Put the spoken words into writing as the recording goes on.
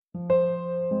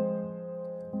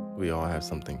We all have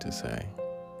something to say.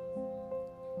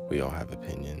 We all have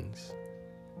opinions.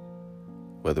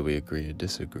 Whether we agree or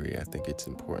disagree, I think it's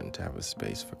important to have a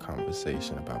space for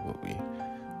conversation about what we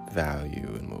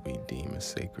value and what we deem as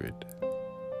sacred.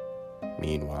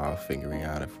 Meanwhile, figuring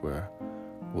out if we're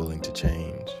willing to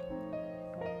change.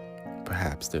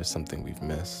 Perhaps there's something we've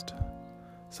missed,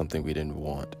 something we didn't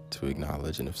want to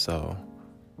acknowledge, and if so,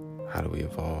 how do we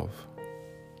evolve?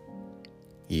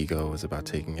 Ego is about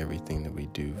taking everything that we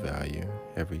do value,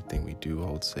 everything we do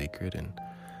hold sacred, and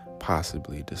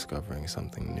possibly discovering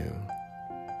something new.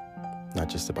 Not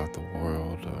just about the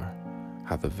world or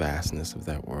how the vastness of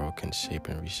that world can shape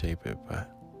and reshape it, but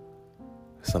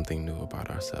something new about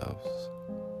ourselves.